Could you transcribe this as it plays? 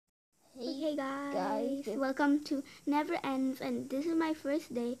Hey guys, welcome to Never Ends, and this is my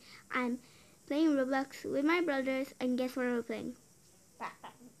first day. I'm playing Roblox with my brothers, and guess what we're playing?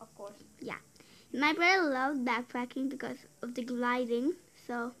 Backpacking, of course. Yeah, my brother loved backpacking because of the gliding,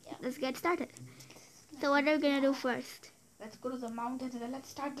 so Yeah. let's get started. So what are we gonna do first? Let's go to the mountains and then let's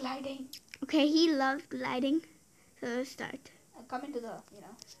start gliding. Okay, he loves gliding, so let's start. Come into the,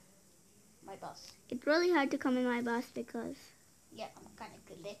 my bus. It's really hard to come in my bus because... Yeah, I'm kind of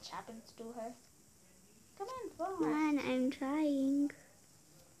glitch happens to her. Come in, boss. Come on, I'm trying.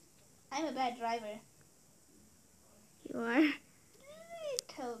 I'm a bad driver. You are?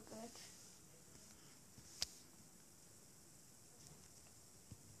 Little bit.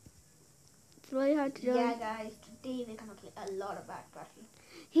 It's really hard to do. Yeah, guys, today we're gonna play a lot of backpacking.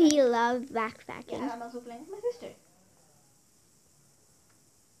 He loves backpacking. Yeah, I'm also playing with my sister.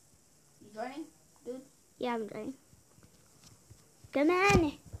 You joining, dude? Yeah, I'm joining. Come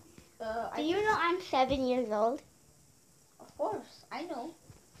on. Do you know I'm 7 years old? Of course, I know.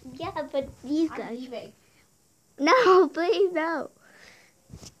 Yeah, but these I'm guys. leaving. No, please no.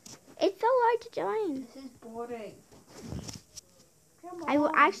 It's so hard to join. This is boring. Come on. I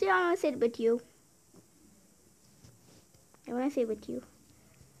will actually want to sit with you. I want to sit with you.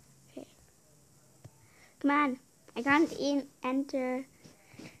 Okay. Come on. I can't enter.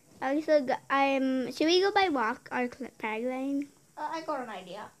 Also, should we go by walk or paragliding? I got an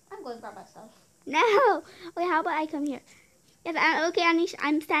idea. I'm going by myself. No. Okay, how about I come here? Yes, okay, Anish,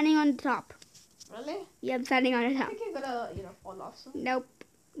 I'm standing on the top. Really? Yeah, I'm standing on the I top. think you're gonna, fall off soon. Nope,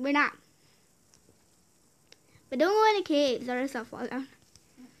 we're not. But don't go in the caves or else I'll fall down.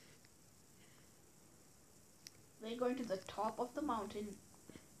 We're going to the top of the mountain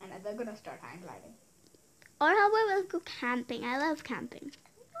and they're gonna start hang gliding. Or how about we'll go camping? I love camping.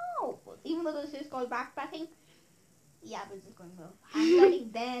 No, even though this is called backpacking, yeah, we're just going to hang gliding,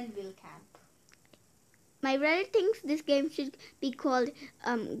 then we'll camp. My brother thinks this game should be called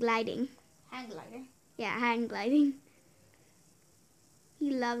gliding. Hang gliding? Yeah, hang gliding. He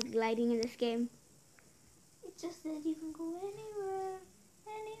loves gliding in this game. It's just that you can go anywhere.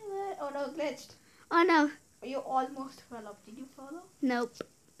 Oh no, glitched. Oh no. You almost fell off. Did you fall off? Nope.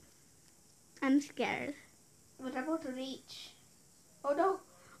 I'm scared. We're about to reach. Oh no.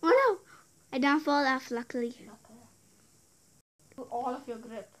 Oh no. I don't fall off, luckily. Okay. Put all of your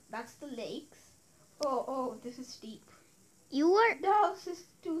grip. That's the lakes. Oh, this is steep. You were... No, this is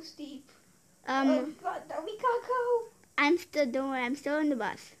too steep. Oh God, no, we can't go. Don't worry, I'm still in the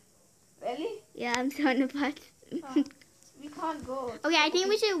bus. Really? Yeah, I'm still in the bus. We can't go. Okay, I think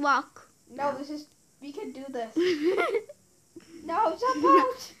we should walk. No, we can do this. No, jump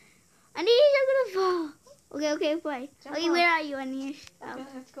out. Anish, I'm gonna fall. Okay, fine. Jump Okay, out. where are you, Anish? Okay,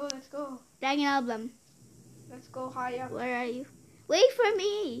 let's go. Dragon album. Let's go higher. Where are you? Wait for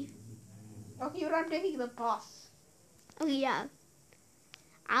me. Okay, I'm taking the bus. Okay, yeah.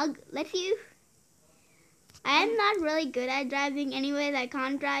 I'll let you. I am not really good at driving. Anyways, I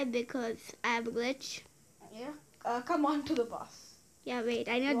can't drive because I have a glitch. Yeah. Come on to the bus. Yeah, wait.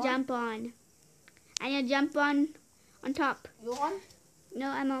 I need to jump on. I need to jump on top. You on?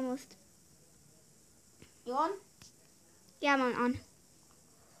 No, I'm almost. You on? Yeah, I'm on.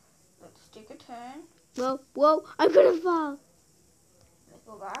 Let's take a turn. Whoa! I'm gonna fall. Let's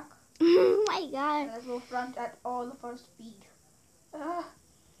go back. Oh my God. And let's go front at all of our speed.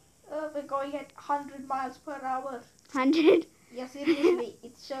 We're going at 100 miles per hour. 100. Yeah, seriously,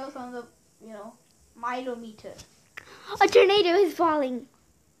 it shows on the, milometer. A tornado is falling.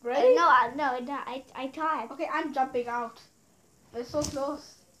 Really? No, I thought. Okay, I'm jumping out. We're so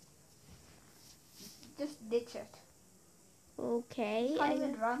close. Just ditch it. Okay. Can't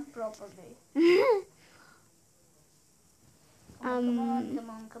even run properly. Come on.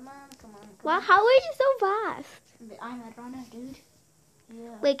 Well, how are you so fast? I'm a runner, dude.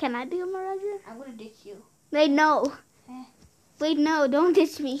 Yeah. Wait, can I be a Mirager? I'm gonna ditch you. Wait, no. Wait, no, don't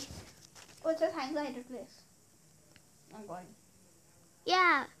ditch me. Oh, it's just hang glider place. I'm going.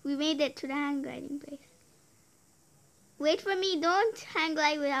 Yeah, we made it to the hang gliding place. Wait for me, don't hang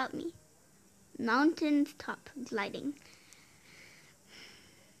glide without me. Mountains top gliding.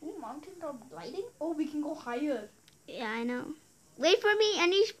 Oh, mountain top gliding? Oh, we can go higher. Yeah, I know. Wait for me,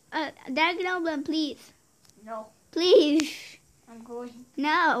 Anish. Dragon album, please. No. Please. I'm going.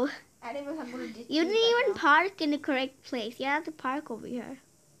 No. Anyways, I'm gonna ditch You you didn't even now. park in the correct place. You have to park over here.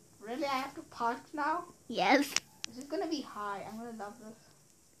 Really? I have to park now? Yes. This is gonna be high. I'm gonna love this.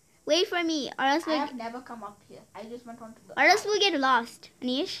 Wait for me, or else I have never come up here. I just went on to the... or else we'll get lost.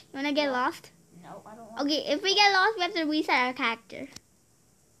 Anish, you wanna get lost? No, I don't want Okay, if we get lost, we have to reset our character.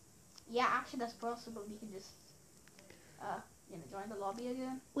 Yeah, actually that's possible. We can just Gonna join the lobby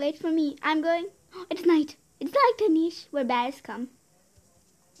again? Wait for me. I'm going. It's night. It's night, Anish. Where bears come.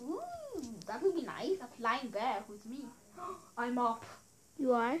 Ooh, that would be nice. A flying bear with me. I'm up.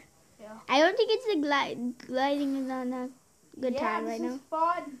 You are? Yeah. I don't think it's a gliding is on a good time right this now. is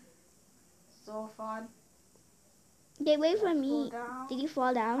fun. So fun. Okay, wait for Let's me. go down. Did you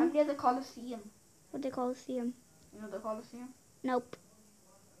fall down? I'm near the Colosseum. What they call Coliseum? You know the Colosseum? Nope.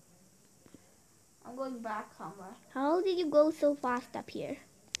 I'm going back somewhere. How did you go so fast up here?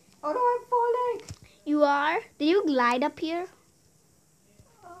 Oh no, I'm falling. You are? Did you glide up here?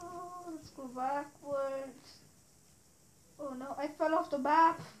 Oh, let's go backwards. Oh no, I fell off the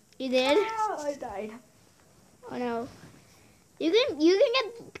map. You did? Ah, I died. Oh no. You can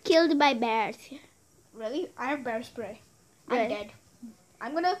get killed by bears. Really? I have bear spray. Good. I'm dead.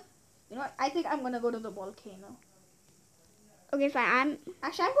 I'm gonna, you know what? I think I'm gonna go to the volcano. Okay, fine.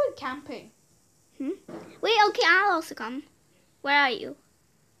 Actually, I'm going camping. Wait, okay, I'll also come. Where are you?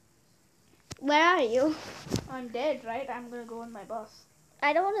 Where are you? I'm dead, right? I'm gonna go on my bus.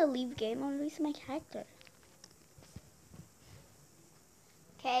 I don't want to leave game. I want to reset my character.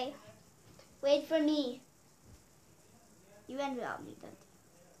 Okay. Wait for me. You and I'll leave that.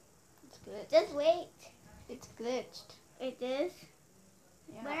 It's glitched. Just wait. It's glitched. It is.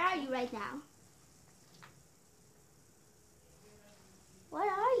 Yeah. Where are you right now? Where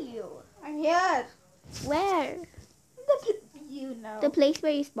are you? I'm here. Where? You know. The place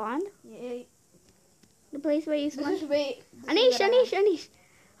where you spawned? Yeah. The place where you This spawned? is way. Anish.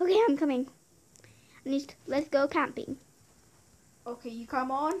 Okay, I'm coming. Anish, let's go camping. Okay, you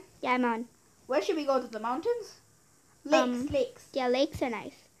come on. Yeah, I'm on. Where should we go? To the mountains? Lakes. Yeah, lakes are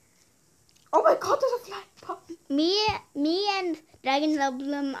nice. Oh my God, there's a flying puppy. Me and Dragon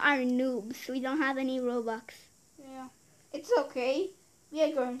Lublum are noobs. We don't have any Robux. Yeah. It's okay. We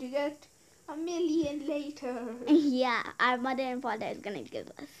are going to get 1 million later. Yeah, our mother and father is gonna give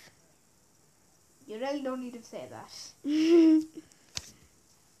us. You really don't need to say that.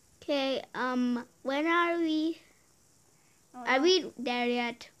 Okay, when are we? Oh, Are no. we there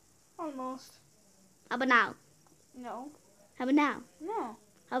yet? Almost. How about now? No. How about now? No.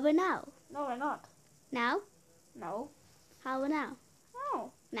 How about now? No, we're not. Now? No. How about now?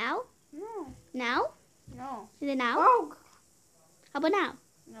 No. Now? No. Now? No. Is it now? Oh. How about now?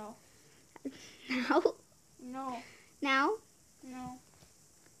 No. Now? No. Now? No.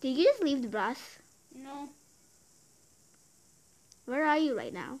 Did you just leave the bus? No. Where are you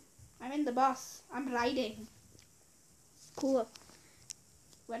right now? I'm in the bus. I'm riding. Cool.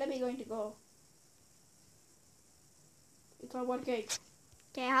 Where are we going to go? It's not working.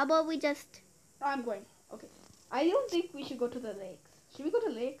 Okay, how about we just... No, I'm going. Okay. I don't think we should go to the lakes. Should we go to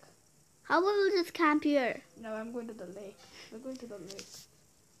the lake? How about we just camp here? No, I'm going to the lake. We're going to the lake.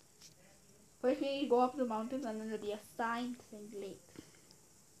 First we need to go up the mountains and then there'll be a sign saying lake.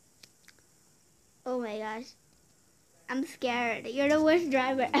 Oh my gosh. I'm scared. You're the worst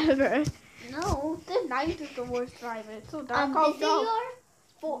driver ever. No, the night is the worst driver. It's so dark This is out.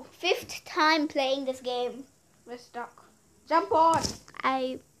 your fifth time playing this game. We're stuck. Jump on!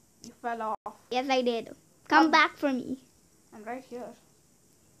 You fell off. Yes, I did. Come back for me. I'm right here.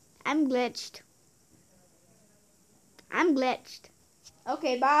 I'm glitched.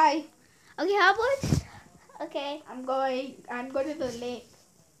 Okay, bye. Okay, how about... Okay. I'm going to the lake.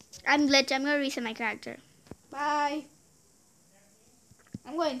 I'm glitched. I'm going to reset my character. Bye.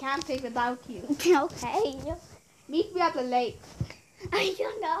 I'm going camping without you. Okay. Meet me at the lake. I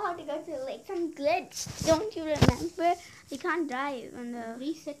don't know how to go to the lake. I'm glitched. Don't you remember? I can't drive on the...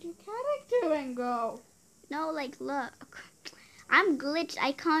 Reset your character and go. No, like, look. I'm glitched.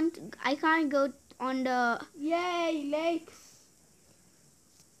 I can't go on the... Yay, lakes.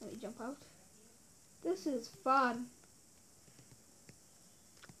 Let me jump out. This is fun.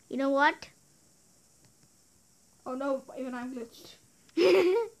 You know what? Oh no, even I'm glitched.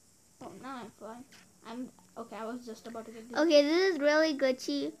 Oh, now I'm flying. Okay, I was just about to get glitched. Okay, this is really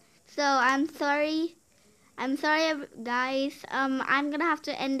glitchy. So I'm sorry. Guys. I'm gonna have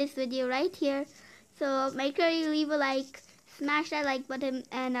to end this video right here. So make sure you leave a like, smash that like button,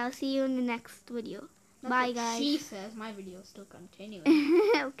 and I'll see you in the next video. That's Bye, what guys. She says my video is still continuing.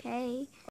 Okay.